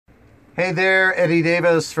Hey there, Eddie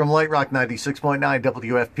Davis from Lite Rock 96.9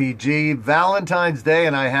 WFPG. Valentine's Day,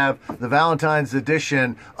 and I have the Valentine's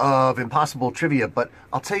edition of Impossible Trivia. But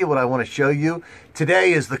I'll tell you what I want to show you.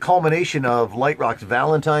 Today is the culmination of Lite Rock's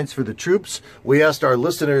Valentines for the Troops. We asked our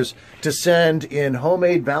listeners to send in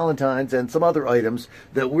homemade Valentines and some other items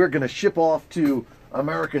that we're going to ship off to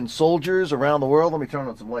American soldiers around the world. Let me turn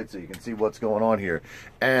on some lights so you can see what's going on here.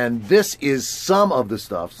 And this is some of the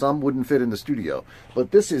stuff. Some wouldn't fit in the studio,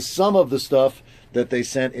 but this is some of the stuff that they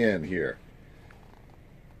sent in here.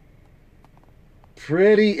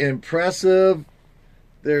 Pretty impressive.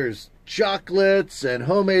 There's chocolates and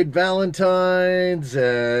homemade Valentines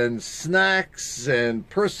and snacks and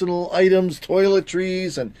personal items,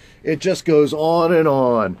 toiletries, and it just goes on and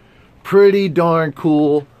on. Pretty darn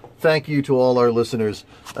cool. Thank you to all our listeners.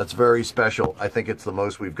 That's very special. I think it's the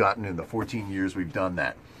most we've gotten in the 14 years we've done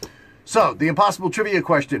that. So, the impossible trivia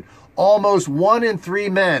question. Almost 1 in 3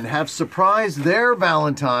 men have surprised their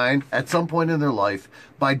Valentine at some point in their life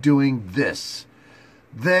by doing this.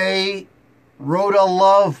 They wrote a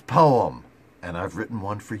love poem, and I've written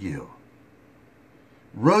one for you.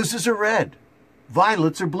 Roses are red,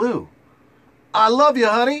 violets are blue. I love you,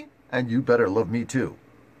 honey, and you better love me too.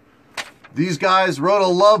 These guys wrote a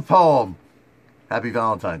love poem. Happy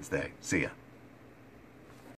Valentine's Day. See ya.